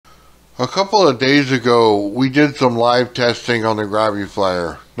A couple of days ago, we did some live testing on the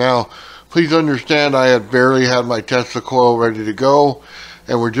Graviflyer. Now, please understand I had barely had my Tesla coil ready to go,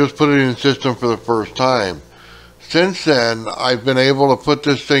 and we're just putting it in the system for the first time. Since then, I've been able to put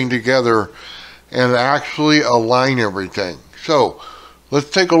this thing together and actually align everything. So,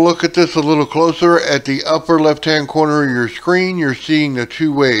 let's take a look at this a little closer. At the upper left-hand corner of your screen, you're seeing the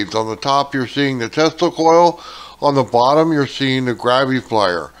two waves. On the top, you're seeing the Tesla coil. On the bottom, you're seeing the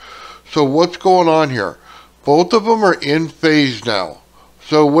Graviflyer. So what's going on here? Both of them are in phase now.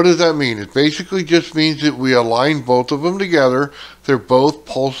 So what does that mean? It basically just means that we align both of them together. They're both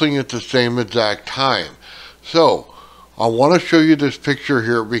pulsing at the same exact time. So I want to show you this picture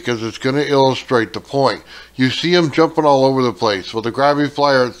here because it's going to illustrate the point. You see them jumping all over the place. Well, the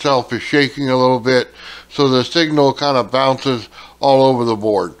Graviflyer itself is shaking a little bit, so the signal kind of bounces all over the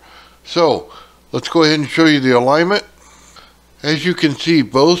board. So let's go ahead and show you the alignment. As you can see,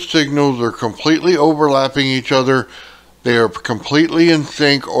 both signals are completely overlapping each other. They are completely in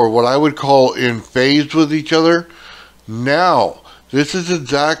sync, or what I would call in phase with each other. Now, this is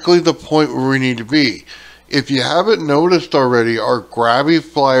exactly the point where we need to be. If you haven't noticed already, our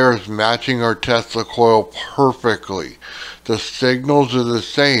Graviflyer is matching our Tesla coil perfectly. The signals are the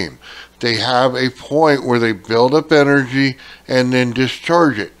same. They have a point where they build up energy and then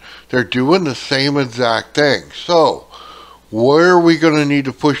discharge it. They're doing the same exact thing. So, where are we going to need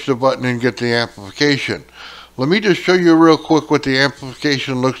to push the button and get the amplification? Let me just show you real quick what the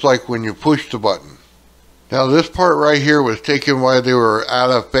amplification looks like when you push the button. Now this part right here was taken while they were out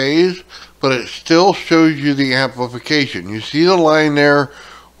of phase, but it still shows you the amplification. You see the line there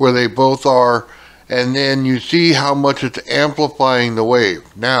where they both are, and then you see how much it's amplifying the wave.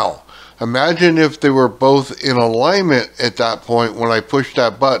 Now, imagine if they were both in alignment at that point when I pushed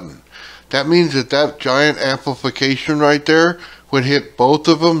that button. That means that that giant amplification right there would hit both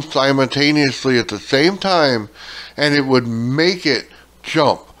of them simultaneously at the same time, and it would make it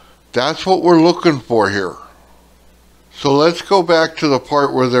jump. That's what we're looking for here. So let's go back to the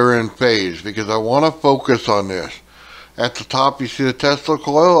part where they're in phase, because I want to focus on this. At the top you see the Tesla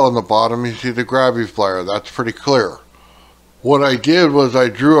coil, on the bottom you see the Graviflyer. That's pretty clear. What I did was I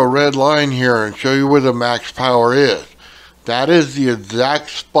drew a red line here and show you where the max power is. That is the exact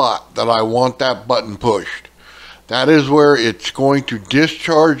spot that I want that button pushed. That is where it's going to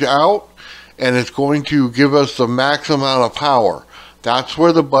discharge out, and it's going to give us the max amount of power. That's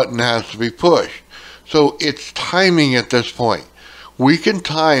where the button has to be pushed. So it's timing at this point. We can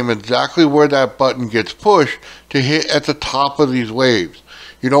time exactly where that button gets pushed to hit at the top of these waves.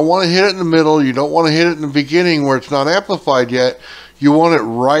 You don't want to hit it in the middle. You don't want to hit it in the beginning where it's not amplified yet. You want it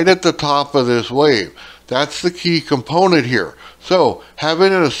right at the top of this wave. That's the key component here. So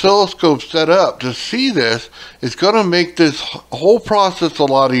having an oscilloscope set up to see this is going to make this whole process a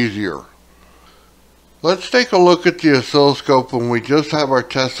lot easier. Let's take a look at the oscilloscope when we just have our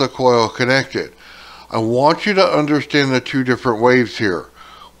Tesla coil connected. I want you to understand the two different waves here.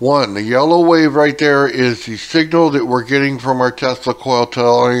 One, the yellow wave right there is the signal that we're getting from our Tesla coil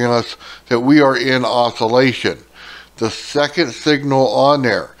telling us that we are in oscillation. The second signal on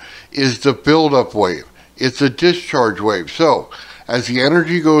there is the buildup wave. It's a discharge wave. So, as the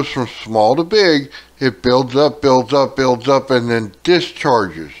energy goes from small to big, it builds up, builds up, builds up, and then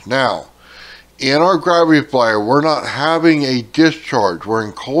discharges. Now, in our Graviflyer, we're not having a discharge. We're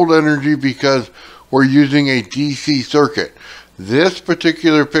in cold energy because we're using a DC circuit. This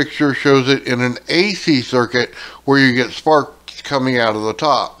particular picture shows it in an AC circuit where you get sparks coming out of the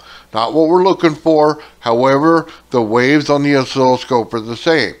top. Not what we're looking for. However, the waves on the oscilloscope are the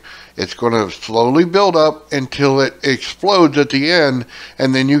same. It's going to slowly build up until it explodes at the end,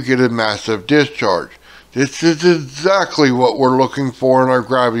 and then you get a massive discharge. This is exactly what we're looking for in our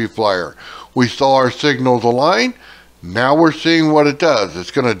Graviflyer. We saw our signals align. Now we're seeing what it does.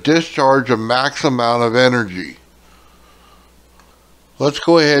 It's going to discharge a max amount of energy. Let's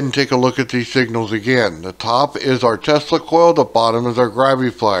go ahead and take a look at these signals again. The top is our Tesla coil, the bottom is our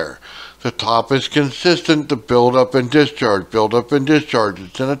Graviflyer. The top is consistent to build up and discharge, build up and discharge.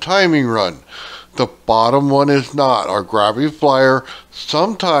 It's in a timing run. The bottom one is not. Our Graviflyer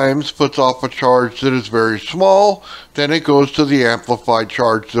sometimes puts off a charge that is very small, then it goes to the amplified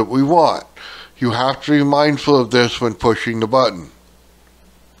charge that we want. You have to be mindful of this when pushing the button.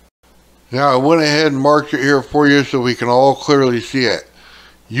 Now I went ahead and marked it here for you so we can all clearly see it.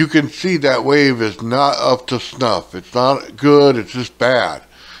 You can see that wave is not up to snuff. It's not good, it's just bad.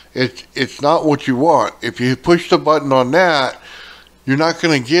 It's not what you want. If you push the button on that, you're not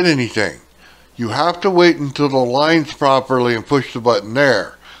going to get anything. You have to wait until the line's properly and push the button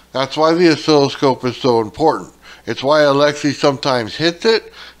there. That's why the oscilloscope is so important. It's why Alexi sometimes hits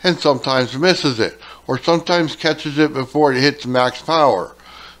it and sometimes misses it, or sometimes catches it before it hits max power.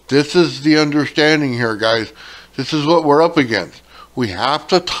 This is the understanding here, guys. This is what we're up against. We have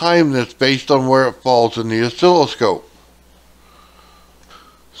to time this based on where it falls in the oscilloscope.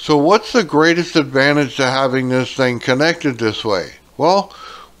 So what's the greatest advantage to having this thing connected this way? Well,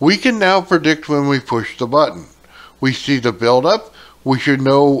 we can now predict when we push the button. We see the buildup. We should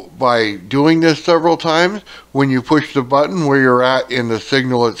know by doing this several times when you push the button where you're at in the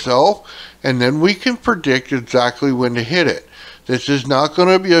signal itself, and then we can predict exactly when to hit it. This is not going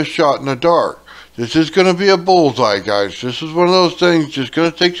to be a shot in the dark. This is going to be a bullseye, guys. This is one of those things just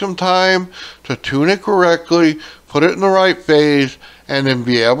going to take some time to tune it correctly, put it in the right phase, and then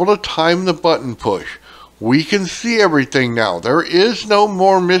be able to time the button push. We can see everything now. There is no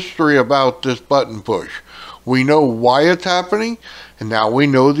more mystery about this button push. We know why it's happening, and now we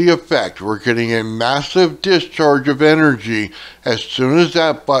know the effect. We're getting a massive discharge of energy as soon as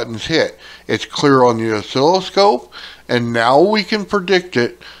that button's hit. It's clear on the oscilloscope, and now we can predict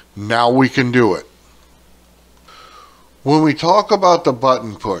it. Now we can do it. When we talk about the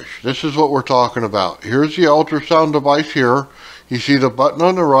button push, this is what we're talking about. Here's the ultrasound device here. You see the button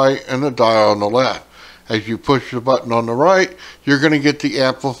on the right and the dial on the left. As you push the button on the right, you're going to get the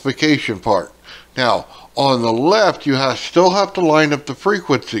amplification part. Now, on the left, you still have to line up the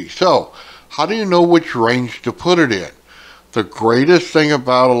frequency. So, how do you know which range to put it in? The greatest thing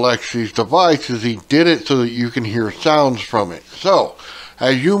about Alexi's device is he did it so that you can hear sounds from it. So,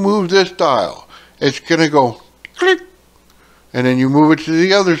 as you move this dial, it's going to go click, and then you move it to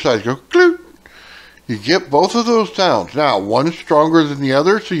the other side, go click. You get both of those sounds. Now, one's stronger than the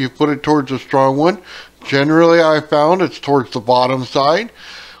other, so you put it towards the strong one. Generally, I found it's towards the bottom side.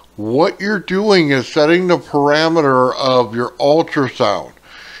 What you're doing is setting the parameter of your ultrasound.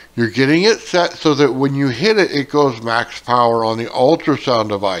 You're getting it set so that when you hit it, it goes max power on the ultrasound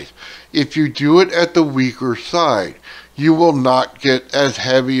device. If you do it at the weaker side, you will not get as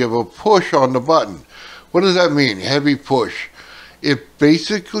heavy of a push on the button. What does that mean, heavy push? It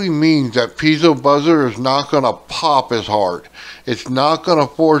basically means that piezo buzzer is not going to pop as hard. It's not going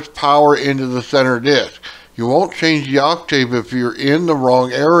to force power into the center disc. You won't change the octave if you're in the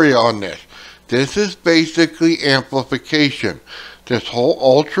wrong area on this. This is basically amplification. This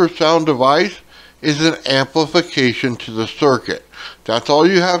whole ultrasound device is an amplification to the circuit. That's all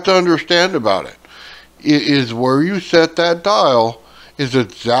you have to understand about it. It is where you set that dial is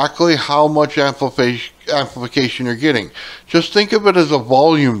exactly how much amplification you're getting. Just think of it as a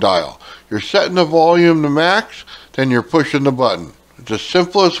volume dial. You're setting the volume to max, then you're pushing the button. It's the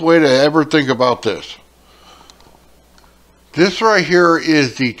simplest way to ever think about this. This right here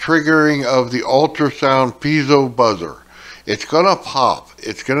is the triggering of the ultrasound piezo buzzer. It's going to pop.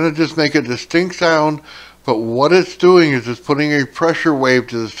 It's going to just make a distinct sound, but what it's doing is it's putting a pressure wave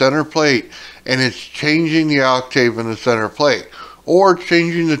to the center plate, and it's changing the octave in the center plate, or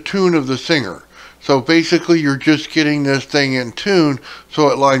changing the tune of the singer. So basically you're just getting this thing in tune so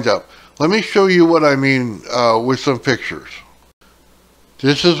it lines up. Let me show you what I mean with some pictures.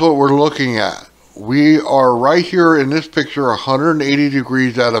 This is what we're looking at. We are right here in this picture 180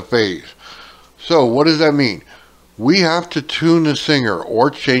 degrees out of phase. So what does that mean? We have to tune the singer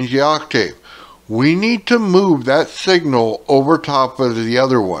or change the octave. We need to move that signal over top of the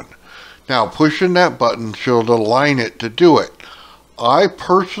other one. Now pushing that button should align it to do it. I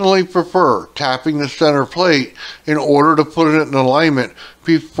personally prefer tapping the center plate in order to put it in alignment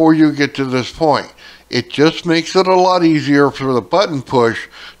before you get to this point. It just makes it a lot easier for the button push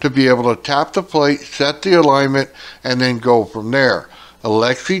to be able to tap the plate, set the alignment, and then go from there.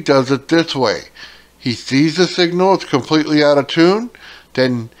 Alexi does it this way. He sees the signal, it's completely out of tune,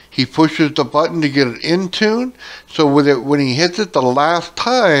 then he pushes the button to get it in tune, so when he hits it the last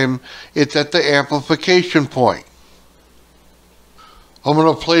time, it's at the amplification point. I'm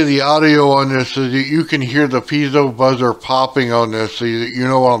going to play the audio on this so that you can hear the piezo buzzer popping on this so that you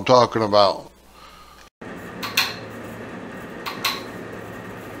know what I'm talking about.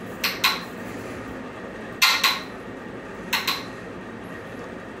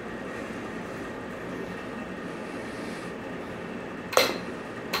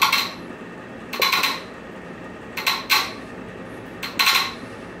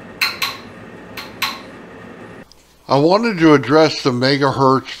 I wanted to address the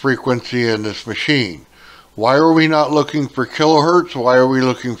megahertz frequency in this machine. Why are we not looking for kilohertz? Why are we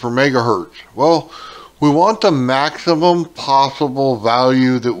looking for megahertz? Well, we want the maximum possible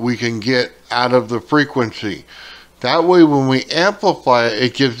value that we can get out of the frequency. That way when we amplify it,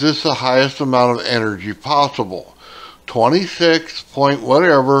 it gives us the highest amount of energy possible. 26 point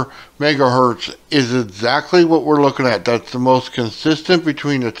whatever megahertz is exactly what we're looking at. That's the most consistent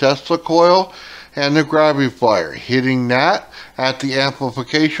between the Tesla coil and the Graviflyer. Hitting that at the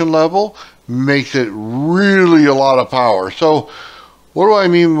amplification level makes it really a lot of power. So what do I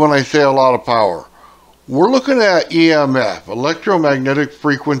mean when I say a lot of power? We're looking at EMF, electromagnetic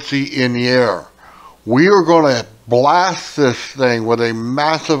frequency in the air. We are going to blast this thing with a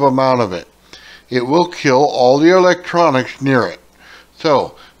massive amount of it. It will kill all the electronics near it.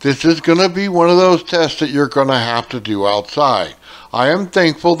 So this is going to be one of those tests that you're going to have to do outside. I am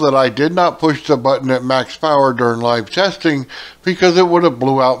thankful that I did not push the button at max power during live testing, because it would have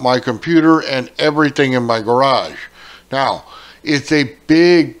blew out my computer and everything in my garage. Now, it's a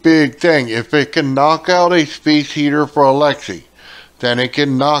big thing. If it can knock out a space heater for Alexi, then it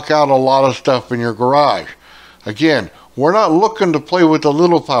can knock out a lot of stuff in your garage. Again, we're not looking to play with the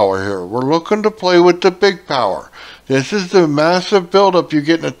little power here. We're looking to play with the big power. This is the massive buildup you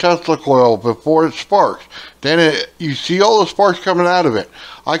get in a Tesla coil before it sparks. Then you see all the sparks coming out of it.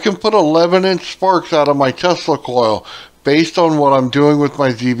 I can put 11-inch sparks out of my Tesla coil based on what I'm doing with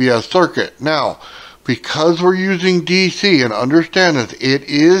my ZVS circuit. Now, because we're using DC, and understand this, it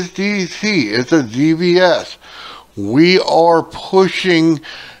is DC, it's a ZVS. We are pushing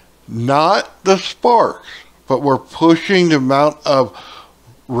not the sparks, but we're pushing the amount of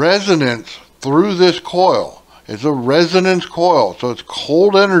resonance through this coil. It's a resonance coil, so it's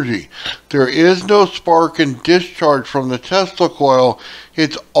cold energy. There is no spark and discharge from the Tesla coil.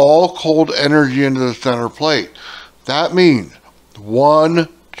 It's all cold energy into the center plate. That means one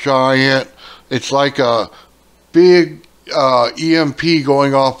giant, it's like a big EMP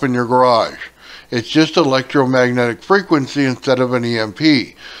going off in your garage. It's just electromagnetic frequency instead of an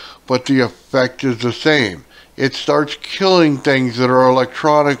EMP, but the effect is the same. It starts killing things that are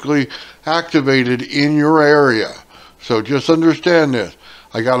electronically activated in your area. So just understand this.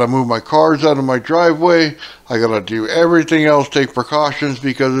 I got to move my cars out of my driveway. I got to do everything else, take precautions,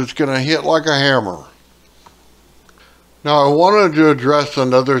 because it's going to hit like a hammer. Now, I wanted to address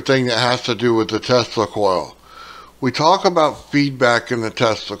another thing that has to do with the Tesla coil. We talk about feedback in the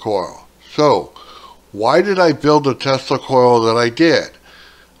Tesla coil. So, why did I build the Tesla coil that I did?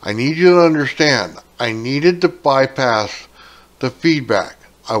 I need you to understand, I needed to bypass the feedback.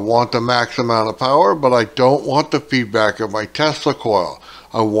 I want the max amount of power, but I don't want the feedback of my Tesla coil.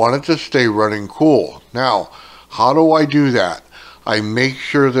 I want it to stay running cool. Now, how do I do that? I make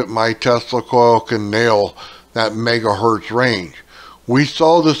sure that my Tesla coil can nail that megahertz range. We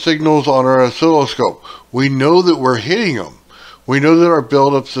saw the signals on our oscilloscope. We know that we're hitting them. We know that our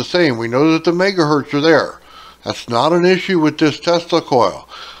buildup's the same. We know that the megahertz are there. That's not an issue with this Tesla coil.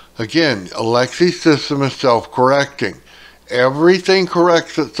 Again, Alexi's system is self-correcting. Everything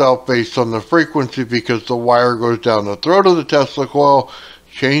corrects itself based on the frequency, because the wire goes down the throat of the Tesla coil,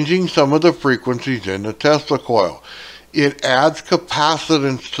 changing some of the frequencies in the Tesla coil. It adds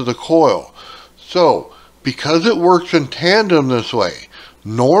capacitance to the coil. So, because it works in tandem this way,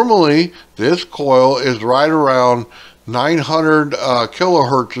 normally this coil is right around 900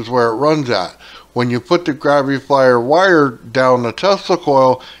 kilohertz is where it runs at. When you put the Graviflyer wire down the Tesla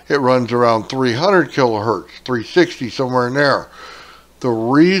coil, it runs around 300 kilohertz, 360, somewhere in there. The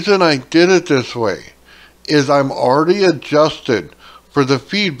reason I did it this way is I'm already adjusted for the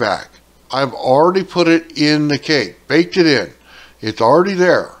feedback. I've already put it in the cake, baked it in. It's already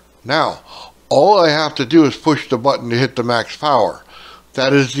there. Now, all I have to do is push the button to hit the max power.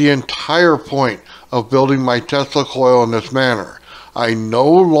 That is the entire point of building my Tesla coil in this manner. I no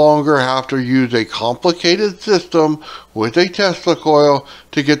longer have to use a complicated system with a Tesla coil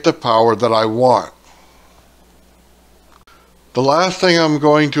to get the power that I want. The last thing I'm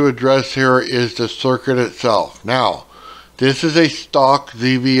going to address here is the circuit itself. Now, this is a stock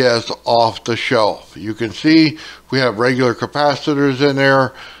ZVS off the shelf. You can see we have regular capacitors in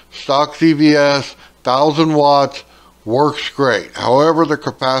there. Stock ZVS, 1000 watts, works great. However, the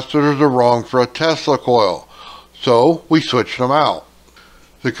capacitors are wrong for a Tesla coil, so we switched them out.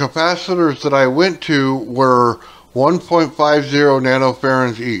 The capacitors that I went to were 1.50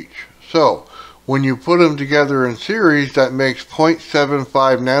 nanofarads each. So, when you put them together in series, that makes 0.75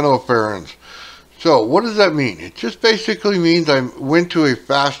 nanofarads. So, what does that mean? It just basically means I went to a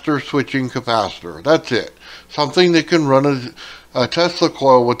faster switching capacitor. That's it. Something that can run a Tesla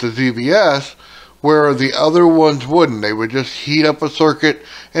coil with the ZVS, where the other ones wouldn't. They would just heat up a circuit,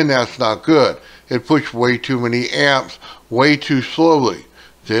 and that's not good. It pushed way too many amps, way too slowly.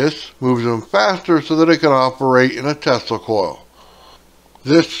 This moves them faster so that it can operate in a Tesla coil.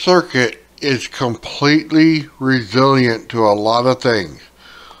 This circuit is completely resilient to a lot of things.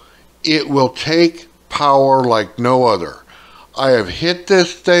 It will take power like no other. I have hit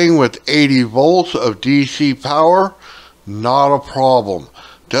this thing with 80 volts of DC power, not a problem.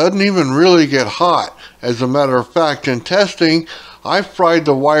 Doesn't even really get hot. As a matter of fact, in testing, I fried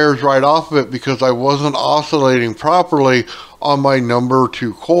the wires right off of it because I wasn't oscillating properly on my number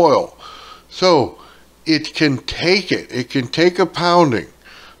 2 coil. So it can take it. It can take a pounding.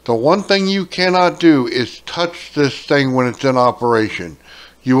 The one thing you cannot do is touch this thing when it's in operation.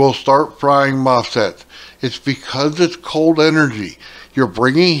 You will start frying MOSFETs. It's because it's cold energy. You're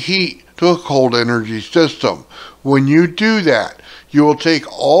bringing heat to a cold energy system. When you do that, you will take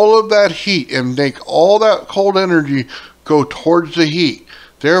all of that heat and make all that cold energy go towards the heat.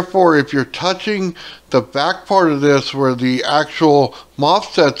 Therefore, if you're touching the back part of this where the actual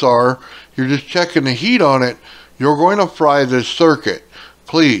MOSFETs are, you're just checking the heat on it, you're going to fry this circuit.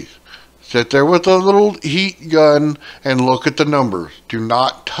 Please, sit there with a little heat gun and look at the numbers. Do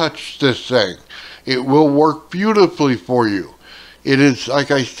not touch this thing. It will work beautifully for you. It is,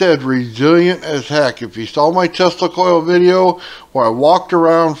 like I said, resilient as heck. If you saw my Tesla coil video where I walked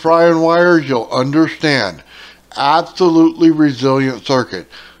around frying wires, you'll understand. Absolutely resilient circuit.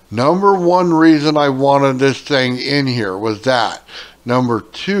 Number one reason I wanted this thing in here was that. Number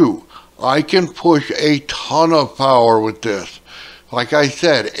two, I can push a ton of power with this. Like I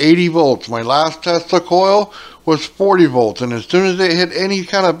said, 80 volts. My last Tesla coil was 40 volts, and as soon as it hit any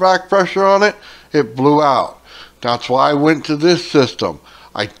kind of back pressure on it, it blew out. That's why I went to this system.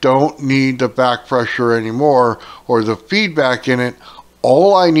 I don't need the back pressure anymore or the feedback in it.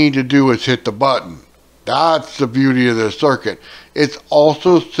 All I need to do is hit the button. That's the beauty of this circuit. It's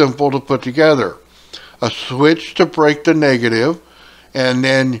also simple to put together. A switch to break the negative, and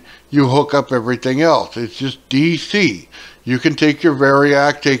then you hook up everything else. It's just DC. You can take your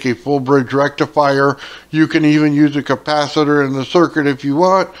variac, take a full bridge rectifier. You can even use a capacitor in the circuit if you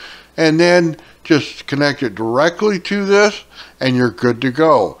want, and then just connect it directly to this and you're good to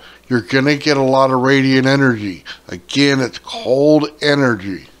go. You're going to get a lot of radiant energy. Again, it's cold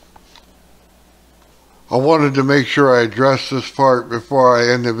energy. I wanted to make sure I address this part before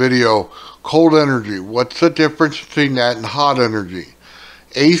I end the video. Cold energy. What's the difference between that and hot energy?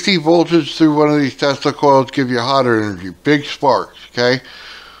 AC voltage through one of these Tesla coils give you hot energy. Big sparks, okay?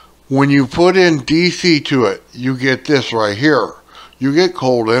 When you put in DC to it, you get this right here. You get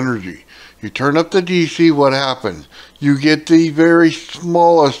cold energy. You turn up the DC, what happens? You get the very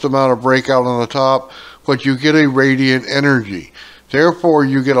smallest amount of breakout on the top, but you get a radiant energy. Therefore,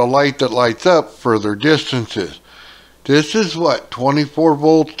 you get a light that lights up further distances. This is what, 24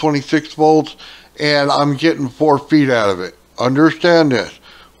 volts, 26 volts, and I'm getting 4 feet out of it. Understand this.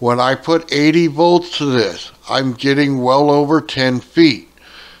 When I put 80 volts to this, I'm getting well over 10 feet.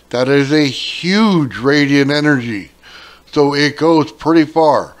 That is a huge radiant energy. So it goes pretty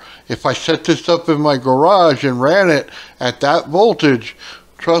far. If I set this up in my garage and ran it at that voltage,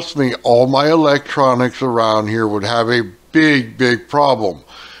 trust me, all my electronics around here would have a big problem.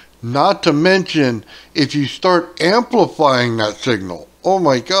 Not to mention, if you start amplifying that signal, oh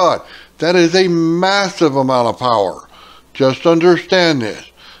my God, that is a massive amount of power. Just understand this.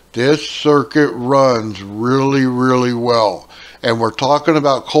 This circuit runs really well. And we're talking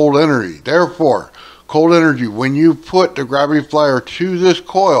about cold energy. Therefore, cold energy, when you put the Graviflyer to this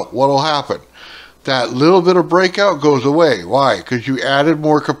coil, what will happen? That little bit of breakout goes away. Why? Because you added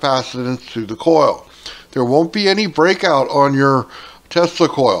more capacitance to the coil. There won't be any breakout on your Tesla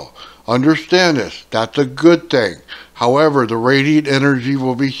coil. Understand this. That's a good thing. However, the radiant energy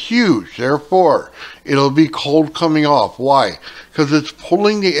will be huge. Therefore, it'll be cold coming off. Why? Because it's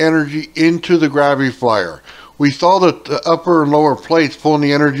pulling the energy into the Graviflyer. We saw the upper and lower plates pulling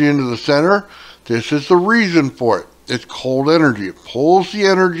the energy into the center. This is the reason for it. It's cold energy. It pulls the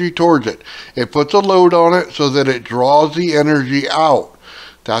energy towards it. It puts a load on it so that it draws the energy out.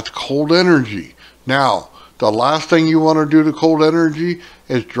 That's cold energy. Now, the last thing you want to do to cold energy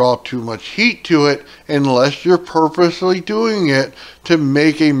is draw too much heat to it unless you're purposely doing it to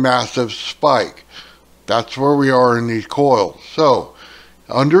make a massive spike. That's where we are in these coils. So,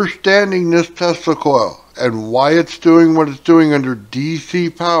 understanding this Tesla coil and why it's doing what it's doing under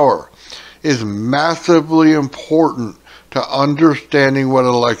DC power is massively important to understanding what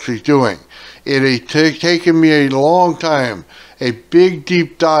Alexi's doing. It has taken me a long time, a big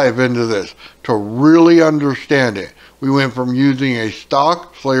deep dive into this to really understand it. We went from using a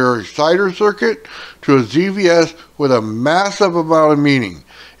stock Slayer exciter circuit to a ZVS with a massive amount of meaning.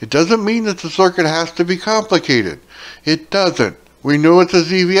 It doesn't mean that the circuit has to be complicated. It doesn't. We know it's a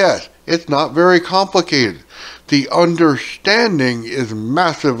ZVS. It's not very complicated. The understanding is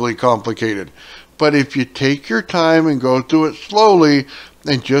massively complicated. But if you take your time and go through it slowly,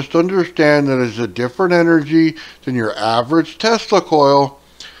 and just understand that it's a different energy than your average Tesla coil,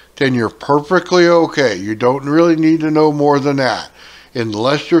 then you're perfectly okay. You don't really need to know more than that,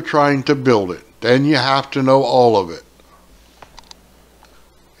 unless you're trying to build it. Then you have to know all of it.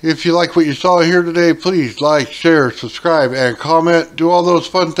 If you like what you saw here today, please like, share, subscribe, and comment. Do all those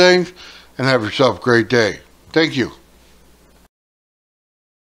fun things, and have yourself a great day. Thank you.